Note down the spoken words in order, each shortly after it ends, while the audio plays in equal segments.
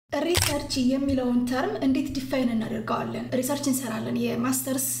ሪሰርች የሚለውን ተርም እንዴት ዲፋይን እናደርጋለን? ሪሰርች እንሰራለን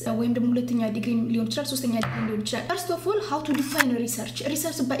የማስተርስ ወይም ደግሞ ሁለተኛ ዲግሪ ሊሆን ይችላል ሶስተኛ ዲግሪ ሊሆን ይችላል። first of all how to define research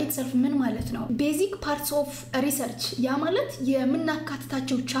by itself ምን ማለት ነው? basic parts of research ያ ማለት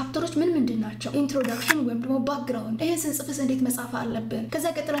የምናካትታቸው ቻፕተሮች ምን ምንድናቸው? introduction ወይም ደግሞ background ይሄን ስንጽፍስ እንዴት መጻፍ አለብን? ከዛ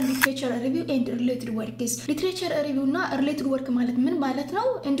ቀጥለን literature review and related works literature review እና related work ማለት ምን ማለት ነው?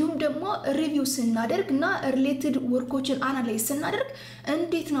 እንዲሁም ደግሞ review ስናደርግና related workoችን analyze ስናደርግ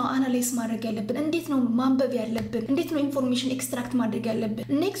እንዴት ነው አናላይዝ ማድረግ ያለብን እንዴት ነው ማንበብ ያለብን እንዴት ነው ኢንፎርሜሽን ኤክስትራክት ማድረግ ያለብን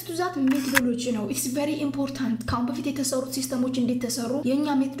next to that methodology ነው it's very important ካሁን በፊት የተሰሩ ሲስተሞች እንዴት ተሰሩ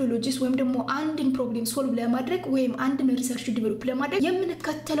የኛ ሜቶዶሎጂስ ወይም ደግሞ አንድን ፕሮብሌም ሶልቭ ለማድረግ ወይም አንድን ሪሰርች ዲቨሎፕ ለማድረግ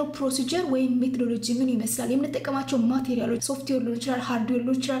የምንከተለው ፕሮሲጀር ወይም ሜቶዶሎጂ ምን ይመስላል የምንጠቀማቸው ማቴሪያሎች ሶፍትዌር ሊሆን ይችላል ሃርድዌር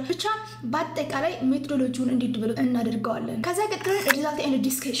ሊሆን ይችላል ብቻ ባጠቃላይ ሜቶዶሎጂውን እንዴት ዲቨሎፕ እናደርጋለን ከዛ ቀጥለን ሪዛልት ኤንድ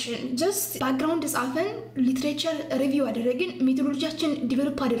ዲስከሽን just background ጻፈን ሊትሬቸር ሪቪው አደረግን ሜቶዶሎጂያችን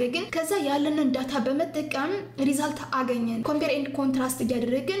ዲቨሎፕ አደረግን ከዛ ያለንን ዳታ በመጠቀም ሪዛልት አገኘን ኮምፔር ኤንድ ኮንትራስት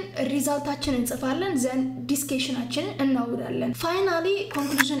ያደረግን ሪዛልታችንን እንጽፋለን ዘን ዲስከሽናችንን እናወራለን ፋይናሊ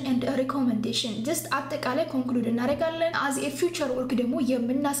ኮንክሉዥን ኤንድ ሪኮመንዴሽን just አጠቃላይ ኮንክሉድ እናደርጋለን as a future work ደግሞ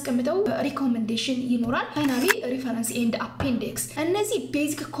የምናስቀምጠው ሪኮመንዴሽን ይኖራል ፋይናሊ ሪፈረንስ ኤንድ አፔንዲክስ እነዚህ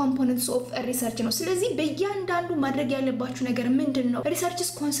ቤዚክ ኮምፖነንትስ ኦፍ ሪሰርች ነው ስለዚህ በእያንዳንዱ ማድረግ ያለባችሁ ነገር ምንድነው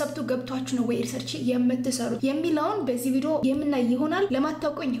ሪሰርችስ ኮንሰፕቱ ገብቷችሁ ነው ወይ ሪሰርች የምትሰሩት የሚለውን በዚህ ቪዲዮ የምናይ ይሆናል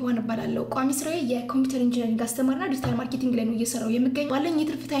ለማታውቁኝ ይሆን ባላለው ቋሚ ስራዬ የኮምፒውተር ኢንጂነሪንግ አስተማሪና ዲጂታል ማርኬቲንግ ላይ ነው እየሰራው የምገኝ ባለኝ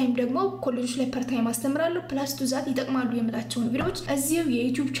የትርፍ ታይም ደግሞ ኮሌጆች ላይ ፓርት ታይም አስተምራለሁ ፕላስ ቱ ዛት ይጠቅማሉ የምላቸውን ቪዲዮዎች እዚሁ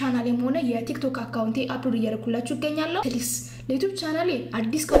የዩቲዩብ ቻናሌም ሆነ የቲክቶክ አካውንቴ አፕሎድ እያደረኩላችሁ እገኛለሁ ፕሊዝ ለዩቲዩብ ቻናሌ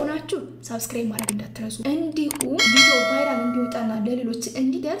አዲስ ከሆናችሁ ሰብስክራይብ ማድረግ እንዳትረሱ እንዲሁ ቪዲዮ ቫይራል እንዲወጣና ለሌሎች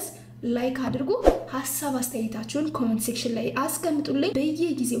እንዲደርስ ላይክ አድርጉ ሐሳብ አስተያየታችሁን ኮሜንት ሴክሽን ላይ አስቀምጡልኝ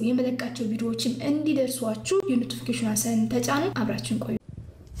በየጊዜው የመለቃቸው ቪዲዮዎችን እንዲደርሷችሁ የኖቲፊኬሽን አሰን ተጫኑ አብራችሁን ቆዩ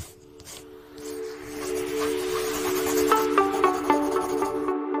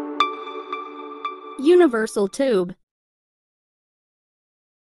Universal tube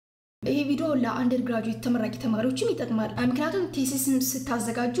ይሄ ቪዲዮ ለአንደርግራጁዌት ተመራቂ ተማሪዎችም ይጠቅማል ምክንያቱም ቴሲስን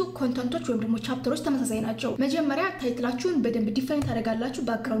ስታዘጋጁ ኮንተንቶች ወይም ደግሞ ቻፕተሮች ተመሳሳይ ናቸው መጀመሪያ ታይትላችሁን በደንብ ዲፋይን ታደርጋላችሁ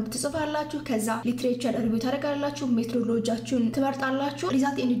ባክግራውንድ ትጽፋላችሁ ከዛ ሊትሬቸር ሪቪው ታደርጋላችሁ ሜቶዶሎጂያችሁን ትመርጣላችሁ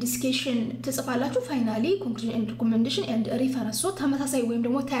ሪዛልት ኤንድ ዲስከሽን ትጽፋላችሁ ፋይናሊ ኮንክሉዥን ኤንድ ሪኮመንዴሽን ኤንድ ሪፈረንስ ተመሳሳይ ወይም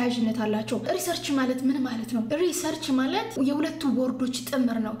ደግሞ ተያያዥነት አላቸው ሪሰርች ማለት ምን ማለት ነው ሪሰርች ማለት የሁለቱ ወርዶች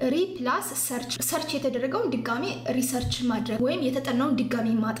ጥምር ነው ሪ ፕላስ ሰርች የተደረገው ድጋሚ ሪሰርች ማድረግ ወይም የተጠናው ድጋሚ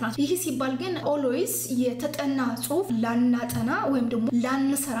ማጥናት ይሄ ሲባል ግን always የተጠና ጽሁፍ ላናጠና ወይም ደግሞ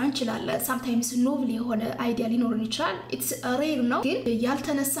ላንሰራ እንችላለን sometimes novel የሆነ አይዲያ ሊኖርን ይችላል it's rare ነው ግን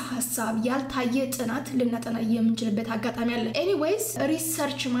ያልተነሳ ሐሳብ ያልታየ ጥናት ልናጠና የምንችልበት አጋጣሚ አለ anyways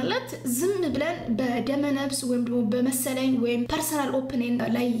ሪሰርች ማለት ዝም ብለን በደመነብስ ወይም ደግሞ በመሰለኝ ወይም ፐርሰናል ኦፒኒየን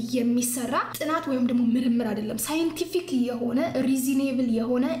ላይ የሚሰራ ጥናት ወይም ደግሞ ምርምር አይደለም ሳይንቲፊክ የሆነ ሪዝኔብል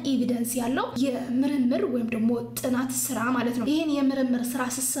የሆነ ኤቪደንስ ያለው የምርምር ወይም ደግሞ ጥናት ስራ ማለት ነው ይሄን የምርምር ስራ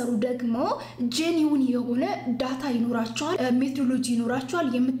ሲሰሩ ደግሞ ጄኒውን የሆነ ዳታ ይኖራቸዋል ሜቶዶሎጂ ይኖራቸዋል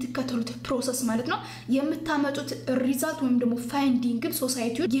የምትከተሉት ፕሮሰስ ማለት ነው የምታመጡት ሪዛልት ወይም ደግሞ ፋይንዲንግ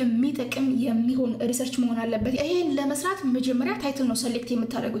ሶሳይቲው የሚጠቅም የሚሆን ሪሰርች መሆን አለበት ይሄን ለመስራት መጀመሪያ ታይትል ነው ሰሌክት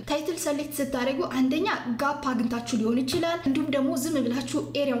የምታደርጉት ታይትል ሰሌክት ስታደርጉ አንደኛ ጋፕ አግኝታችሁ ሊሆን ይችላል እንዲሁም ደግሞ ዝም ብላችሁ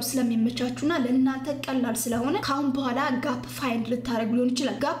ኤሪያው ስለሚመቻቹና ለእናንተ ቀላል ስለሆነ ካሁን በኋላ ጋፕ ፋይንድ ልታደርጉ ሊሆን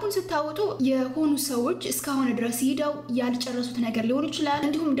ይችላል ጋፑን ስታወጡ የሆኑ ሰዎች እስካሁን ድረስ ይደው ያልጨረሱት ነገር ሊሆን ይችላል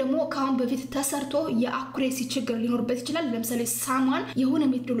እንዲሁም ደግሞ ካሁን በፊት ተሰርቶ የአኩሬሲ ችግር ሊኖርበት ይችላል ለምሳሌ ሳማን የሆነ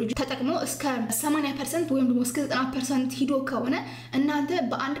ሜቶዶሎጂ ተጠቅሞ እስከ 80% ወይም ደግሞ እስከ 90% ሂዶ ከሆነ እናንተ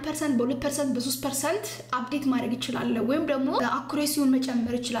በ1% በ2% በ3% አፕዴት ማድረግ ይችላል ወይም ደግሞ አኩሬሲውን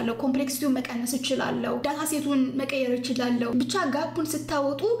መጨመር ይችላል ኮምፕሌክሲቲውን መቀነስ ይችላል ዳታ ሴቱን መቀየር ይችላል ብቻ ጋፑን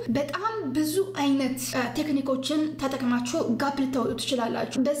ስታወጡ በጣም ብዙ አይነት ቴክኒኮችን ተጠቅማችሁ ጋፕ ልታወጡ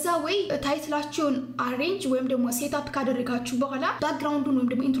ትችላላችሁ በዛ ወይ ታይትላችሁን አሬንጅ ወይም ደግሞ ሴትአፕ ካደረጋችሁ በኋላ ባክግራውንዱን ወይም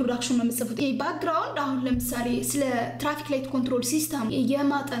ደግሞ ኢንትሮዳክሽን ነው የምትጽፉት ይሄ ባክግራውንድ አሁን ለምሳሌ ስለ ትራፊክ ላይት ኮንትሮል ሲስተም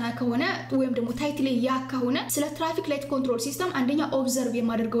የማጠና ከሆነ ወይም ደግሞ ታይትል ያ ከሆነ ስለ ትራፊክ ላይት ኮንትሮል ሲስተም አንደኛ ኦብዘርቭ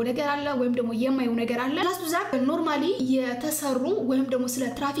የማደርገው ነገር አለ ወይም ደግሞ የማየው ነገር አለ ላስቱ ዛክ ኖርማሊ የተሰሩ ወይም ደግሞ ስለ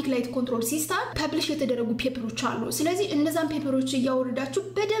ትራፊክ ላይት ኮንትሮል ሲስተም ፐብሊሽ የተደረጉ ፔፐሮች አሉ ስለዚህ እነዛን ፔፐሮች ያወርዳችሁ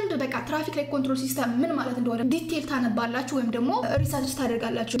በደንብ በቃ ትራፊክ ላይት ኮንትሮል ሲስተም ምን ማለት እንደሆነ ዲቴል ታነባላችሁ ወይም ደግሞ ሪሰርች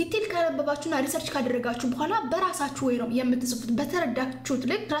ታደርጋላችሁ ዲቴል ካነበባችሁና ሪሰርች ካደረጋችሁ በኋላ በራሳችሁ ወይ ነው የምትጽፉት በተረዳችሁት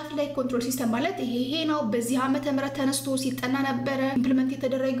ልክ ትራፊክ ላይት ኮንትሮል ሲስተም ማለት ይሄ ነው በዚህ ዓመተ ምህረት ተነስቶ ሲጠና ነበር ኢምፕሊመንት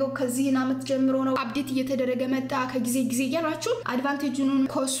የተደረገው ከዚህ ዓመት ጀምሮ ነው አፕዴት እየተደረገ መጣ ከጊዜ ጊዜ ያላችሁ አድቫንቴጁንም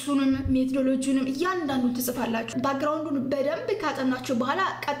ኮስቱንም ሜቶዶሎጂንም እያንዳንዱን ትጽፋላችሁ ባክግራውንዱን በደንብ ካጠናችሁ በኋላ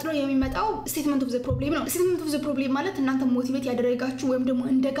ቀጥሎ የሚመጣው ስቴትመንት ኦፍ ዘ ፕሮብሌም ነው ስቴትመንት ኦፍ ዘ ፕሮብሌም ማለት እናንተ ሞቲቬት ያደረጋችሁ ወይም ደግሞ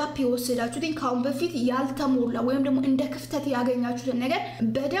እንደ ጋፕ የወሰዳችሁት ካሁን በፊት ያልተሞላ ወይም ደግሞ እንደ ክፍተት ያገኛችሁት ነገር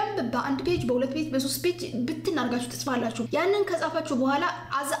በደንብ በአንድ ፔጅ በሁለት ፔጅ በሶስት ፔጅ ብትናርጋችሁ ትጽፋላችሁ ያንን ከጻፋችሁ በኋላ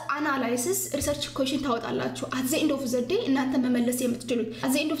አዝ አናላይሲስ ሪሰርች ኩዌስችን ታወጣላችሁ at the end of the day እናንተ መመለስ የምትችሉት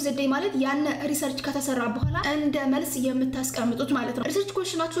at the end of the day ማለት ያን ሪሰርች ከተሰራ በኋላ እንደ መልስ የምታስቀምጡት ማለት ነው ሪሰርች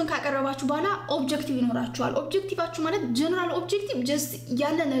ኩዌስችናችሁን ካቀረባችሁ በኋላ ኦብጀክቲቭ ይኖራችኋል ኦብጀክቲቫችሁ ማለት ጀነራል ኦብጀክቲቭ just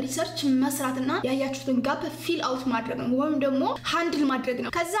ያንን ሪሰርች መስራትና ያያችሁትን ጋፕ ፊል አውት ማድረግ ነው ወይም ደግሞ ሃንድል ማድረግ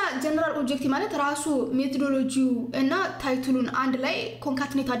ነው ከዛ ጀነራል ኦብጀክቲቭ ማለት ራሱ ሜቶዶሎጂው እና ታይትሉን አንድ ላይ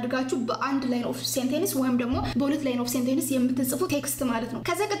ኮንካትኔት አድርጋችሁ በአንድ ላይን ኦፍ ሴንቴንስ ወይም ደግሞ በሁለት ላይን ኦፍ ሴንቴንስ የምትጽፉ ቴክስት ማለት ነው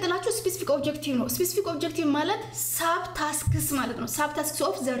ከዛ ቀጥላችሁ ስፔሲፊክ ኦብጀክቲቭ ነው ስፔሲፊክ ኦብጀክቲቭ ማለት ሳብ ታስክስ ማለት ነው ሳብ ታስክስ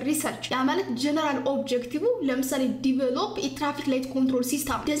ኦፍ ዘ ሪሰርች ያ ማለት ጀነራል ኦብጀክቲቭ ለምሳሌ ዲቨሎፕ ትራፊክ ላይት ኮንትሮል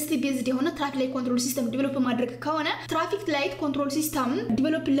ሲስተም ዴንሲቲ ቤዝድ የሆነ ትራፊክ ላይት ኮንትሮል ሲስተም ዲቨሎፕ ማድረግ ከሆነ ትራፊክ ላይት ኮንትሮል ሲስተም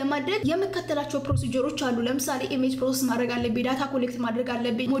ዲቨሎፕ ለማድረግ የምከተላቸው ፕሮሲጀሮች አሉ ለምሳሌ ኢሜጅ ፕሮሰስ ማድረግ አለብኝ ዳታ ኮሌክት ማድረግ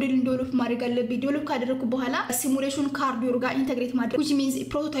አለብኝ ሞዴል ዲቨሎፕ ማድረግ አለብኝ ዲቨሎፕ ካደረኩ በኋላ ሲሙሌሽን ካርዲዮ ጋር ኢንተግሬት ማድረግ which means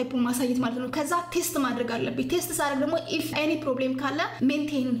ፕሮቶታይፑ ማሳየት ማለት ነው ከዛ ቴስት ማድረግ አለብኝ ቴስት ሳደርግ ደግሞ if any problem ካለ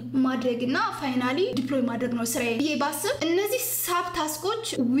ሜንቴን ማድረግና ፋይናሊ ዲፕሎይ ማድረግ ነው ስራዬ ባስብ እነዚህ ሳብ ታስኮች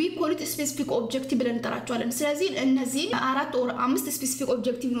we call it specific objective ብለን እንጠራቸዋለን ስለዚህ እነዚህ 4 or 5 specific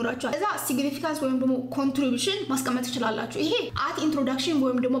objective ኖራቸዋል ከዛ significance ወይም ደግሞ contribution ማስቀመጥ ይችላልላችሁ ይሄ at introduction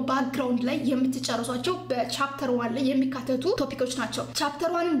ወይም ደግሞ background ላይ የምትጨርሷቸው በቻፕተር 1 ላይ የሚካተቱ ቶፒኮች ናቸው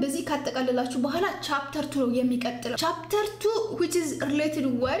ቻፕተር 1ን በዚህ ካጠቃለላችሁ በኋላ ቻፕተር 2 የሚቀጥለው ቻፕተር 2 which is related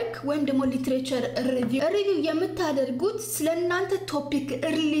work ወይም ደግሞ literature review የምታደርጉት ስለናንተ ቶፒክ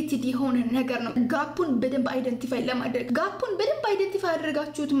ሪሌትድ የሆነ ነገር ነው ጋፑን በደንብ አይደንቲፋይ ለማድረግ ጋፑን በደንብ አይደንቲፋይ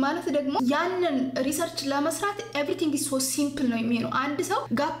አድርጋችሁት ማለት ደግሞ ያንን ሪሰርች ለመስራት everything is so simple ነው የሚሆነው አንድ ሰው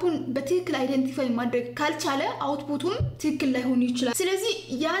ጋፑን በትክክል አይደንቲፋይ ማድረግ ካልቻለ አውትፑቱም ትክክል ላይሆን ይችላል ስለዚህ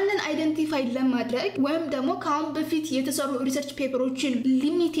ያንን አይደንቲፋይ ለማድረግ ወይም ደግሞ ካሁን በፊት የተሰሩ ሪሰርች ፔፐሮችን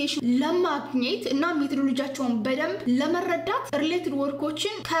ሊሚቴሽን ለማግኘት እና ሜቶዶሎጂያቸውን በደንብ ለመረዳት ሪሌትድ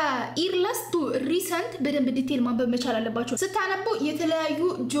ወርኮችን ከኢርለስ ቱ ሪሰንት በደንብ ዲቴል ማንበብ መቻል አለባችሁ ስታነቡ የተለያዩ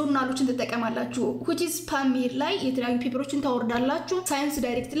ጆርናሎችን ተጠቀማላችሁ which is PubMed ላይ የተለያዩ ፔፐሮችን ታወርዳላችሁ ሳይንስ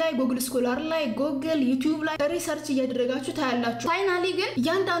ዳይሬክት ላይ ጉግል ስኮላር ላይ ጉግል ዩቲዩብ ላይ ሪሰርች እያደረጋችሁ ታያላችሁ ፋይናሊ ግን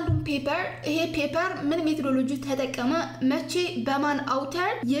ያንዳንዱን ፔፐር ይሄ ፔፐር ምን ሜቶዶሎጂ ተጠቀመ መቼ በማን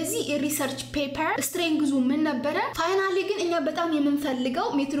አውተር የዚህ ሪሰርች ፔፐር ስትሬንግዙ ምን ነበር ፋይናሊ ግን እኛ በጣም የምንፈልገው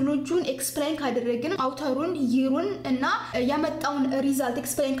ሜቶዶሎጂውን ኤክስፕሌን ካደረግን አውተሩን ይሩን እና ያመጣውን ሪዛልት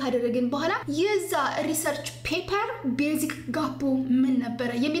ኤክስፕሌን ካደረግን በኋላ የዛ ሪሰርች ፔፐር ቤዚክ ጋፑ ምን ነበር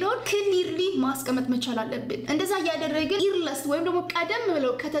የሚለው ክሊርሊ ማስቀመጥ መቻል አለብን እንደዛ ያደረግን ኢርለስ ወይም ደግሞ ቀደም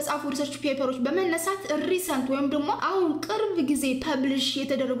ብለው ከተጻፉ ሪሰርች ፔፐሮች በመነሳት ሪሰንት ወይም ደግሞ አሁን ቅርብ ጊዜ ፐብሊሽ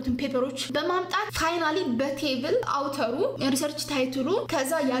የተደረጉትን ፔፐሮች በማምጣት ፋይናሊ በቴብል አውተሩ ሪሰርች ታይትሉ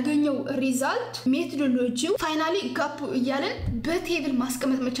ከዛ ያገኘው ሪዛልት ሜቶዶሎጂው ፋይናሊ ጋፑ እያለን በቴብል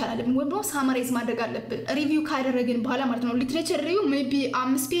ማስቀመጥ መቻል አለብን ወይም ደግሞ ሳማራይዝ ማድረግ አለብን ሪቪው ካደረግን በኋላ ማለት ነው ሊትሬቸር ሪቪው ሜቢ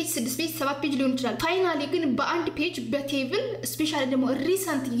 5 ፔጅ 6 ፔጅ 7 ፔጅ ሊሆን ይችላል ፋይናሊ ግን በአንድ ፔጅ በቴብል ስፔሻሊ ደግሞ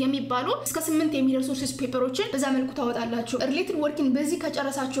ሪሰንት የሚባሉ እስከ 8 የሚደርሱ ሪሰርች ፔፐሮችን በዛ መልኩ ታወጣላችሁ ሪሌትድ ወርኪንግ በዚህ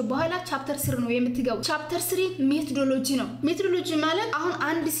ከጨረሳችሁ በኋላ ቻፕተር 3 ነው የምትገቡ ቻፕተር 3 ሜቶዶሎጂ ነው ሜቶዶሎጂ ማለት አሁን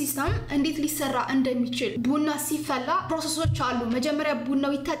አንድ ሲስተም እንዴት ሊሰራ እንደሚችል ቡና ሲፈላ ፕሮሰሶች አሉ መጀመሪያ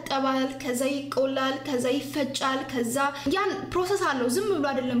ቡናው ይታጠባል ከዛ ይቆላል ከዛ ይፈጫል ከዛ ያን ፕሮሰስ አለው ዝም ብሎ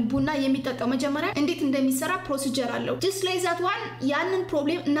አይደለም ቡና የሚጠጣው መጀመሪያ እንዴት እንደሚሰራ ፕሮሲጀር አለው just like that one ያንን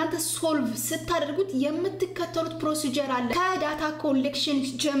ፕሮብሌም እናንተ ሶልቭ ስታደርጉት የምትከተሉት ፕሮሲጀር አለ ከዳታ ኮሌክሽን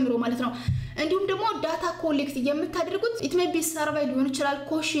ጀምሮ ማለት ነው እንዲሁም ደግሞ ዳታ ኮሌክት የምታደርጉት it may be survey ሊሆን ይችላል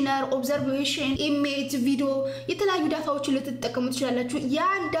questionnaire observation image video የተለያዩ ዳታዎችን ልትጠቀሙ ትችላላችሁ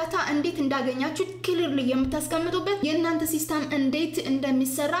ያን ዳታ እንዴት እንዳገኛችሁ ክሊርሊ የምታስቀምጡበት የእናንተ ሲስተም እንዴት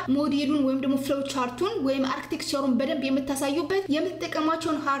እንደሚሰራ ሞዴሉን ወይም ደግሞ ፍሎው ቻርቱን ወይም አርኪቴክቸሩን በደንብ የምታሳዩበት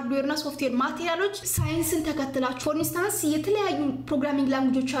የምትጠቀሟቸውን ሃርድዌርና ሶፍትዌር ማቴሪያሎች ሳይንስን ተከትላችሁ for instance የተለያዩ ፕሮግራሚንግ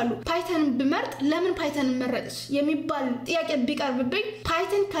ላንጉጆች አሉ ፓይተን ብመርጥ ለምን ፓይተን መረጥሽ የሚባል ጥያቄ ቢቀርብብኝ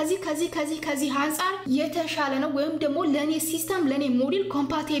ፓይተን ከዚህ ከዚህ አንፃር የተሻለ ነው ወይም ደግሞ ለኔ ሲስተም ለኔ ሞዴል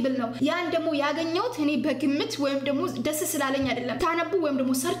ኮምፓቲብል ነው ያን ደግሞ ያገኘሁት እኔ በግምት ወይም ደግሞ ደስ ስላለኝ አይደለም ታነቡ ወይም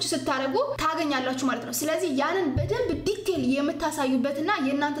ደግሞ ሰርች ስታረጉ ታገኛላችሁ ማለት ነው ስለዚህ ያንን በደንብ ዲቴል የምታሳዩበትና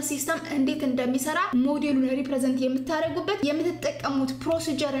የናንተ ሲስተም እንዴት እንደሚሰራ ሞዴሉን ሪፕሬዘንት የምታረጉበት የምትጠቀሙት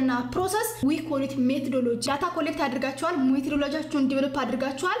ፕሮሲጀር እና ፕሮሰስ we call it methodology ዳታ ኮሌክት አድርጋችኋል ሜቶዶሎጂያችሁን ዲቨሎፕ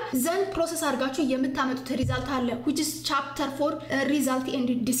አድርጋችኋል ዘን ፕሮሰስ አድርጋችሁ የምታመጡት ሪዛልት አለ which is chapter 4 result and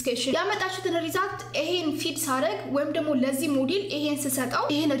discussion ያመጣችሁትን ሪዛልት ይሄን ፊድ ሳረግ ወይም ደግሞ ለዚህ ሞዴል ይሄን ስሰጣው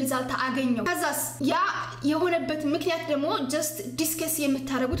ይሄን ሪዛልት አገኘው ከዛስ ያ የሆነበት ምክንያት ደግሞ just discuss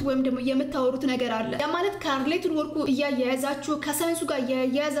የምታረጉት ወይም ደግሞ የምታወሩት ነገር አለ ያ ማለት ከሪሌትድ ወርኩ እያያያዛችሁ ከሳይንሱ ጋር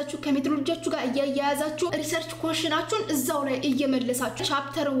እያያያዛችሁ ከሜቶዶሎጂያችሁ ጋር እያያያዛችሁ ሪሰርች ኮሽናችሁን እዛው ላይ እየመለሳችሁ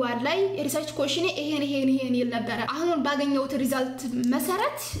ቻፕተር 1 ላይ ሪሰርች ኮሽኔ ይሄን ይል ነበር አሁን ባገኘውት ሪዛልት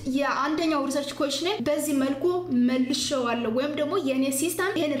መሰረት የአንደኛው ሪሰርች ኮሽኔ በዚህ መልኩ መልሼዋለሁ ወይም ደግሞ የኔ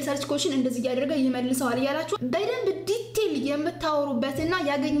ሲስተም ይሄን ሪሰርች ኮሽን እንደዚህ ያደረገ ይመልሰዋል ያላችሁ በደንብ ዲቴል የምታወሩበትና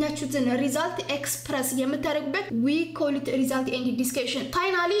ያገኛችሁትን ሪዛልት ኤክስፕረስ የምታደርጉበት we call it result and discussion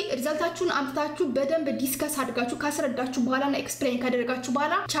finally ሪዛልታችሁን አምጥታችሁ በደንብ ዲስከስ አድርጋችሁ ካስረዳችሁ በኋላና ኤክስፕሌን ካደረጋችሁ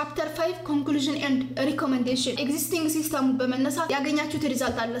በኋላ ቻፕተር 5 conclusion and recommendation existing ሲስተሙ በመነሳት ያገኛችሁት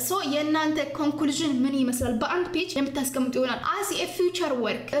ሪዛልት አለ ሶ የናንተ conclusion ምን ይመስላል በአንድ ፔጅ የምታስቀምጡ ይሆናል as a future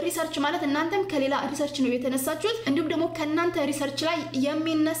work ሪሰርች ማለት እናንተም ከሌላ ሪሰርች ነው የተነሳችሁት እንዲሁም ደግሞ ከናንተ ሪሰርች ላይ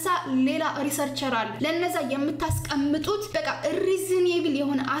የሚነሳ ሌላ ሪሰርቸር አለ ለነዛ የምታስቀምጡት በቃ reasonable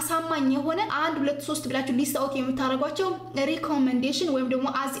የሆነ አሳማኝ የሆነ 1 2 3 ብላችሁ ሊስት አውት የምታረጓቸው recommendation ወይም ደግሞ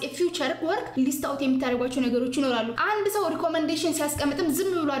as a future work ሊስት አውት የምታረጓቸው ነገሮች ይኖራሉ አንድ ሰው recommendation ሲያስቀምጥም ዝም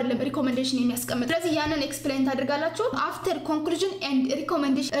ብሎ አይደለም recommendation የሚያስቀምጥ ስለዚህ ያንን ኤክስፕሌን ታደርጋላችሁ after conclusion and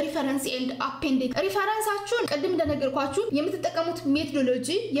recommendation reference and appendix referenceአችሁን ቀድም እንደነገርኳችሁ የምትጠቀሙት ሜቶዶሎጂ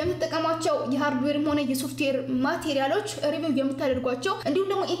የምትጠቀማቸው የሃርድዌርም ሆነ የሶፍትዌር ማቴሪያሎች ሪቪው የምታደርጓቸው እንዲሁም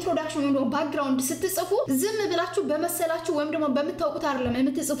ደግሞ ኢንትሮዳክሽን ወይም ባክግራውንድ ስትጽፉ ዝም ብላችሁ በመሰላችሁ ወይም ደግሞ በመታወቁት አይደለም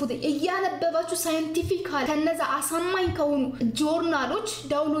የምትጽፉት እያነበባችሁ ሳይንቲፊካል ከነዛ አሳማኝ ከሆኑ ጆርናሎች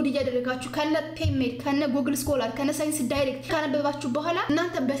ዳውንሎድ እያደረጋችሁ ከነ ፔሜድ ከነ ጉግል ስኮላር ከነ ሳይንስ ዳይሬክት ካነበባችሁ በኋላ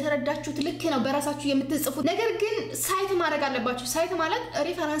እናንተ በተረዳችሁት ልክ ነው በራሳችሁ የምትጽፉት ነገር ግን ሳይት ማድረግ አለባችሁ ሳይት ማለት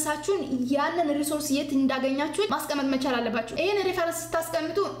ሪፈረንሳችሁን ያንን ሪሶርስ የት እንዳገኛችሁ ማስቀመጥ መቻል አለባችሁ ይሄን ሪፈረንስ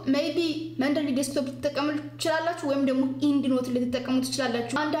ታስቀምጡ ሜቢ መንደሊ ዴስክቶፕ ተጠቀሙ ትችላላችሁ ወይም ደግሞ ኢንድኖት ልትጠቀሙ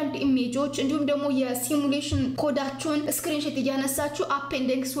ትችላላችሁ አንዳንድ ኢሜጆች እንዲሁም ደግሞ የሲሙሌሽን ኮዳችሁን ስክሪንሾት እያነሳችሁ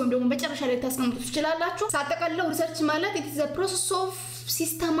appendices ወይም ደግሞ መጨረሻ ላይ ታስቀምጡ ትችላላችሁ ሳጠቃለው ሪሰርች ማለት it is a process of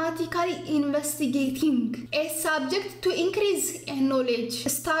systematically investigating a subject to increase knowledge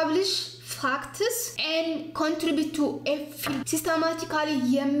establish facts and contribute to a systematically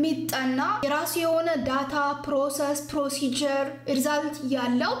የሚጠና የራሱ የሆነ ዳታ ፕሮሰስ ፕሮሲጀር ሪዛልት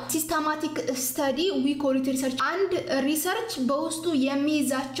ያለው ሲስተማቲክ ስታዲ we call it research and research በውስጡ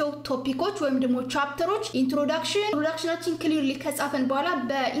የሚይዛቸው ቶፒኮች ወይም ደግሞ ቻፕተሮች ኢንትሮዳክሽናችን ክሊርሊ ከጻፈን በኋላ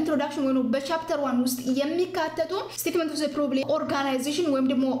በኢንትሮዳክሽን ወይ ነው በቻፕተር 1 ውስጥ የሚካተቱ ስቴትመንት ኦፍ ዘ ፕሮብሌም ኦርጋናይዜሽን ወይም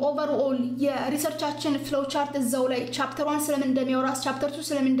ደግሞ ኦቨርኦል የሪሰርቻችን ፍሎው ቻርት እዛው ላይ ቻፕተር 1 ስለምን እንደሚያወራ ቻፕተር 2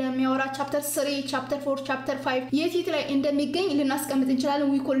 ስለምን እንደሚያወራ chapter 3 chapter 4 chapter 5 የት ላይ እንደሚገኝ ልናስቀምጥ እንችላለን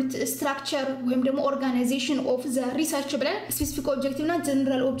we call it structure ወይም ደግሞ organization of the research ብለን specific objective እና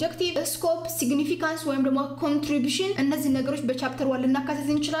general objective scope significance ወይም ደግሞ contribution እነዚህ ነገሮች በቻፕተር 1 ልናካተት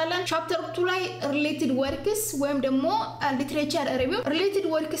እንችላለን chapter 2 ላይ related works ወይም ደግሞ literature review related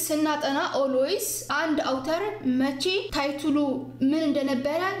works ስናጠና always አንድ author መቼ ታይትሉ ምን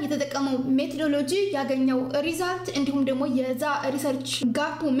እንደነበረ የተጠቀመው ሜቶዶሎጂ ያገኘው ሪዛልት እንዲሁም ደግሞ የዛ ሪሰርች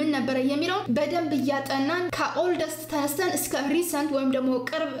ጋፑ ምን ነበር የሚለው በደንብ ያጠናን ከኦልደስት ተነስተን እስከ ሪሰንት ወይም ደግሞ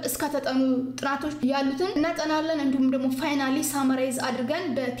ቅርብ እስከ ተጠኑ ጥናቶች ያሉትን እናጠናለን እንዲሁም ደግሞ ፋይናሊ ሳመራይዝ አድርገን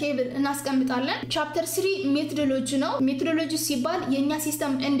በቴብል እናስቀምጣለን ቻፕተር 3 ሜቶዶሎጂ ነው ሜቶዶሎጂ ሲባል የኛ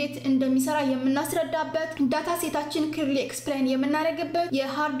ሲስተም እንዴት እንደሚሰራ የምናስረዳበት ዳታ ሴታችን ክሊርሊ ኤክስፕሌን የምናደርግበት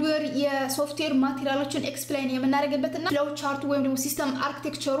የሃርድዌር የሶፍትዌር ማቴሪያሎችን ኤክስፕሌን የምናደርግበትና ፍሎው ቻርት ወይም ደግሞ ሲስተም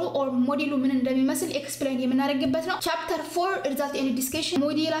አርኪቴክቸሩ ኦር ሞዴሉ ምን እንደሚመስል ኤክስፕሌን የምናደርግበት ነው ቻፕተር 4 ሪዛልት ኤንድ ዲስከሽን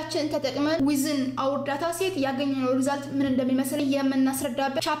ሞዴላችን ተጠቅመን within our data set ያገኘነው ሪዛልት ምን እንደሚመስል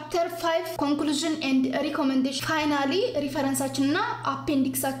የምናስረዳበት chapter 5 conclusion and recommendation finally referenceአችንና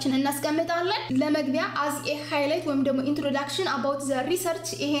appendixአችን እናስቀምጣለን ለመግቢያ as a highlight ወይም ደግሞ introduction about the research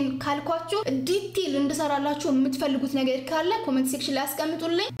ይሄን ካልኳችሁ ዲቴል እንድሰራላችሁ የምትፈልጉት ነገር ካለ ኮሜንት ሴክሽን ላይ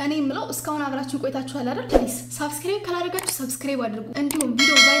አስቀምጡልኝ እኔ ምለው እስካሁን አብራችሁ ቆይታችኋል አይደል ፕሊዝ ሰብስክራይብ ካላደረጋችሁ ሰብስክራይብ አድርጉ እንዲሁም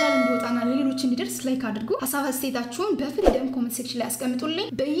ቪዲዮ ቫይራል እንዲወጣና ለሌሎች እንዲደርስ ላይክ አድርጉ ሐሳብ አስተያየታችሁን በፍሪደም ኮሜንት ሴክሽን ላይ አስቀምጡልኝ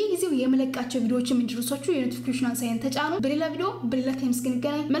በየጊዜው የመለቃቸው ቪዲዮዎች እንዲደርሷችሁ የኖቲፊኬሽን ሳይን ተጫኑ በሌላ ቪዲዮ በሌላ ታይም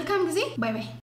እስክንገናኝ መልካም ጊዜ ባይ ባይ